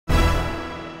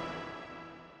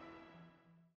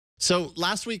So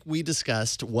last week we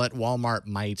discussed what Walmart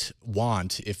might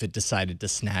want if it decided to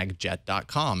snag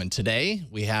Jet.com. And today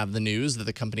we have the news that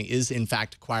the company is in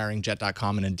fact acquiring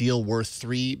Jet.com in a deal worth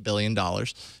 $3 billion.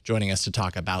 Joining us to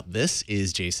talk about this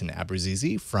is Jason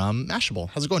Abbruzzese from Mashable.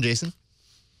 How's it going, Jason?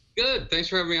 Good. Thanks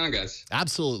for having me on, guys.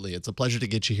 Absolutely. It's a pleasure to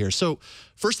get you here. So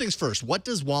first things first, what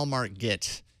does Walmart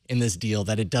get in this deal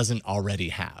that it doesn't already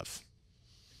have?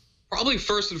 Probably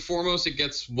first and foremost, it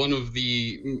gets one of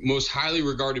the most highly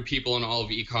regarded people in all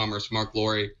of e-commerce, Marc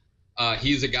Lore.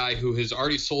 He's a guy who has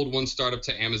already sold one startup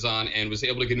to Amazon and was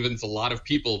able to convince a lot of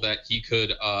people that he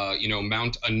could,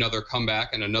 mount another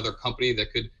comeback and another company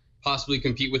that could possibly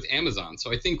compete with Amazon.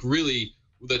 So I think really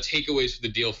the takeaways for the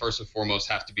deal, first and foremost,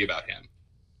 have to be about him.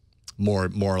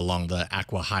 More along the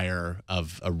acqui-hire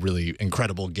of a really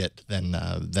incredible get than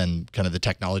kind of the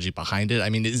technology behind it.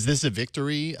 I mean, is this a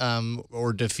victory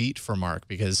or defeat for Marc?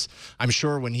 Because I'm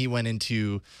sure when he went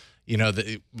into,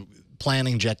 the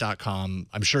planning Jet.com,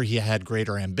 I'm sure he had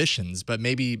greater ambitions. But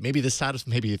maybe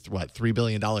 $3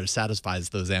 billion satisfies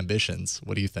those ambitions.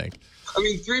 What do you think? I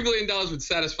mean, $3 billion would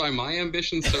satisfy my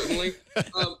ambitions, certainly.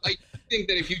 I think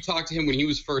that if you talked to him when he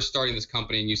was first starting this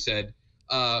company and you said,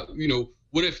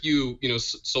 what if you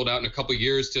sold out in a couple of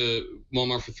years to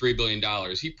Walmart for $3 billion?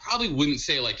 He probably wouldn't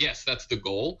say like, yes, that's the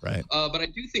goal. Right. But I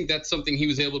do think that's something he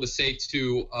was able to say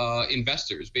to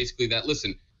investors, basically that,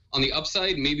 listen, on the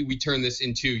upside, maybe we turn this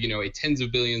into, a tens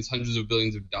of billions, hundreds of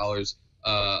billions of dollars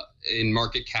in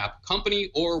market cap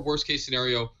company, or worst case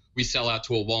scenario, we sell out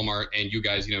to a Walmart and you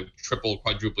guys, triple,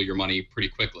 quadruple your money pretty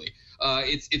quickly.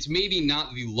 It's maybe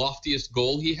not the loftiest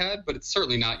goal he had, but it's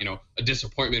certainly not, a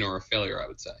disappointment or a failure, I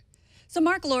would say. So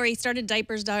Marc Lore started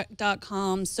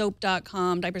diapers.com,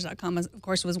 soap.com. Diapers.com, of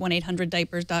course, was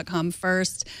 1-800-diapers.com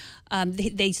first.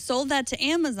 They sold that to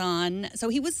Amazon. So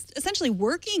he was essentially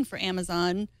working for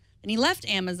Amazon. And he left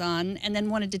Amazon and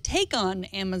then wanted to take on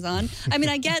Amazon. I mean,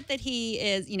 I get that he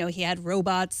is, he had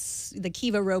robots, the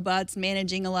Kiva robots,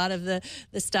 managing a lot of the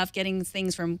stuff, getting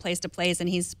things from place to place, and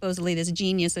he's supposedly this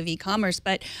genius of e-commerce.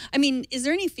 But I mean, is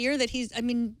there any fear that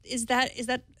is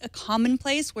that a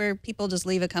commonplace where people just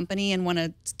leave a company and want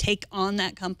to take on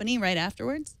that company right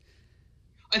afterwards?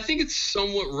 I think it's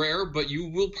somewhat rare, but you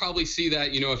will probably see that,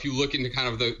 if you look into kind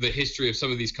of the history of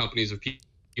some of these companies, of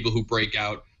people who break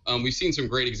out. We've seen some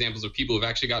great examples of people who've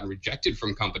actually gotten rejected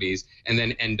from companies and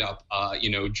then end up,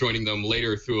 joining them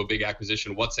later through a big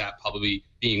acquisition. WhatsApp probably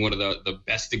being one of the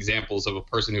best examples of a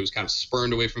person who was kind of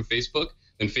spurned away from Facebook.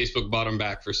 Then Facebook bought them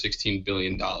back for $16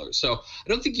 billion. So I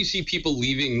don't think you see people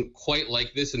leaving quite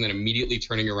like this and then immediately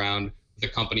turning around with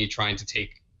a company trying to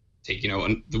take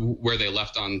where they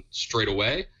left on straight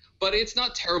away. But it's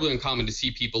not terribly uncommon to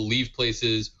see people leave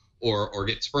places or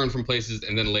get spurned from places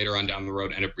and then later on down the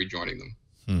road end up rejoining them.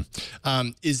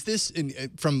 Is this,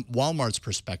 from Walmart's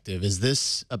perspective, is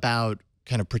this about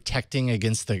kind of protecting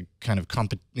against the kind of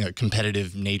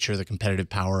competitive nature, the competitive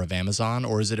power of Amazon,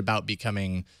 or is it about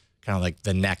becoming kind of like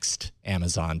the next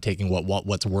Amazon, taking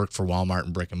what's worked for Walmart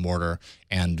and brick and mortar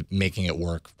and making it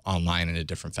work online in a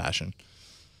different fashion?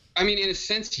 I mean, in a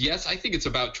sense, yes. I think it's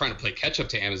about trying to play catch up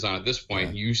to Amazon at this point.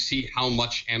 Right. You see how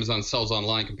much Amazon sells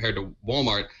online compared to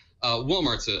Walmart.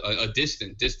 Walmart's a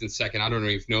distant second. I don't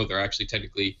even know they're actually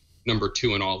technically number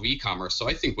 2 in all of e-commerce. So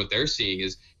I think what they're seeing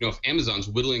is, if Amazon's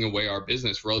whittling away our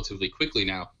business relatively quickly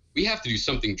now, we have to do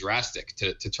something drastic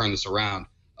to turn this around.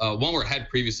 Walmart had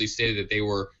previously stated that they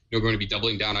were going to be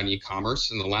doubling down on e-commerce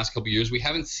in the last couple of years. We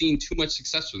haven't seen too much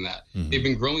success from that. Mm-hmm. They've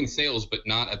been growing sales, but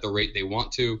not at the rate they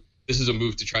want to. This is a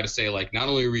move to try to say, like, not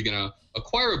only are we going to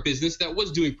acquire a business that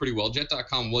was doing pretty well,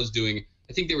 Jet.com was doing,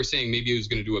 I think they were saying maybe it was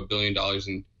going to do $1 billion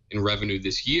in revenue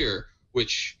this year,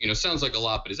 which sounds like a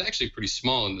lot, but is actually pretty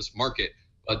small in this market.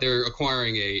 But they're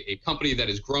acquiring a company that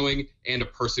is growing and a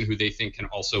person who they think can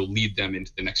also lead them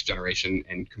into the next generation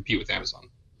and compete with Amazon.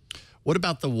 What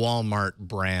about the Walmart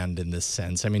brand in this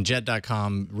sense? I mean,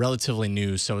 Jet.com, relatively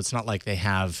new, so it's not like they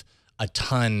have a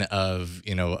ton of,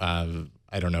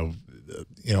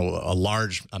 a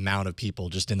large amount of people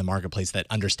just in the marketplace that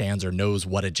understands or knows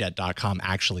what a Jet.com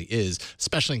actually is,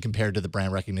 especially compared to the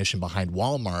brand recognition behind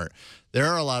Walmart. There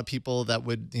are a lot of people that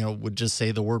would just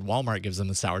say the word Walmart gives them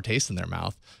a sour taste in their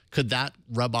mouth. Could that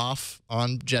rub off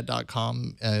on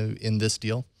Jet.com in this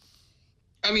deal?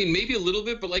 I mean, maybe a little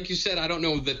bit, but like you said, I don't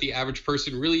know that the average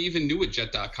person really even knew what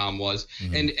Jet.com was.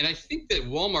 Mm-hmm. And I think that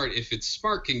Walmart, if it's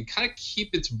smart, can kind of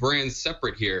keep its brand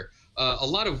separate here. A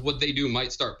lot of what they do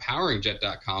might start powering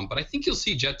Jet.com, but I think you'll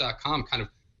see Jet.com kind of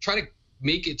try to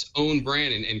make its own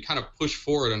brand and kind of push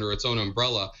forward under its own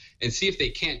umbrella and see if they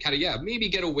can't kind of, maybe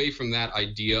get away from that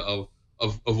idea of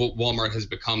what Walmart has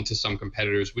become to some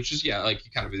competitors, which is, yeah, like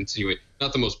you kind of insinuate,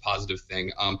 not the most positive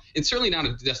thing. It's certainly not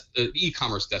an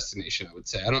e-commerce destination, I would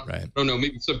say. I don't know,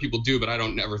 maybe some people do, but I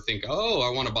don't ever think, oh, I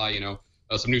want to buy,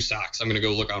 some new socks. I'm going to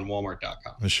go look on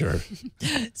Walmart.com. Sure.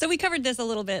 So we covered this a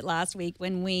little bit last week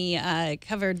when we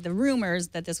covered the rumors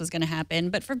that this was going to happen.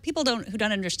 But for people who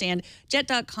don't understand,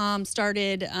 Jet.com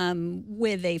started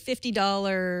with a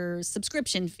 $50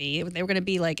 subscription fee. They were going to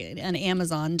be like an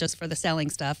Amazon just for the selling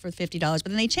stuff for $50. But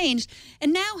then they changed.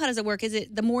 And now how does it work? Is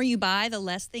it the more you buy, the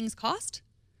less things cost?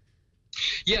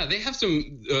 Yeah, they have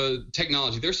some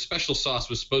technology. Their special sauce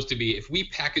was supposed to be, if we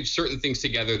package certain things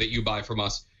together that you buy from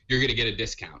us, you're going to get a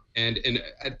discount. And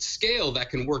at scale, that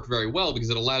can work very well because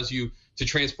it allows you to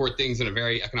transport things in a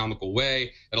very economical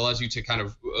way. It allows you to kind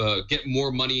of get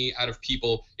more money out of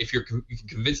people if you can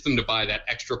convince them to buy that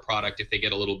extra product if they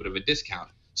get a little bit of a discount.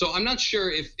 So I'm not sure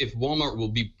if Walmart will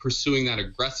be pursuing that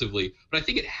aggressively, but I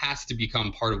think it has to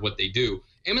become part of what they do.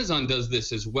 Amazon does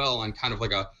this as well on kind of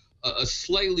like a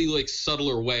slightly like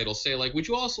subtler way. It'll say like, would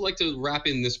you also like to wrap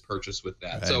in this purchase with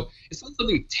that? Right. So it's not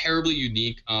something terribly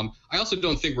unique. I also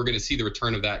don't think we're going to see the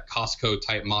return of that Costco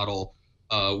type model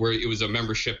where it was a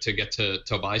membership to get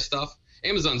to buy stuff.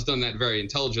 Amazon's done that very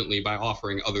intelligently by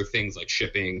offering other things like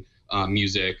shipping,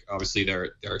 music, obviously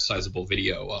their sizable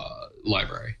video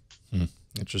library.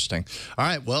 Interesting. All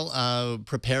right. Well,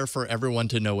 prepare for everyone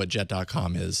to know what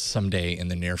Jet.com is someday in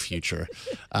the near future.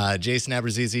 Jason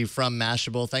Abbruzzese from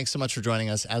Mashable, thanks so much for joining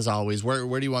us. As always, where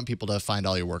do you want people to find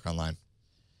all your work online?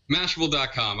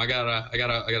 Mashable.com. I got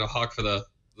a hawk for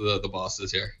the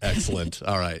bosses here. Excellent.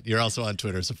 All right. You're also on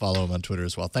Twitter, so follow him on Twitter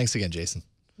as well. Thanks again, Jason.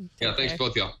 Yeah. Thanks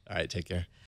both y'all. All right. Take care.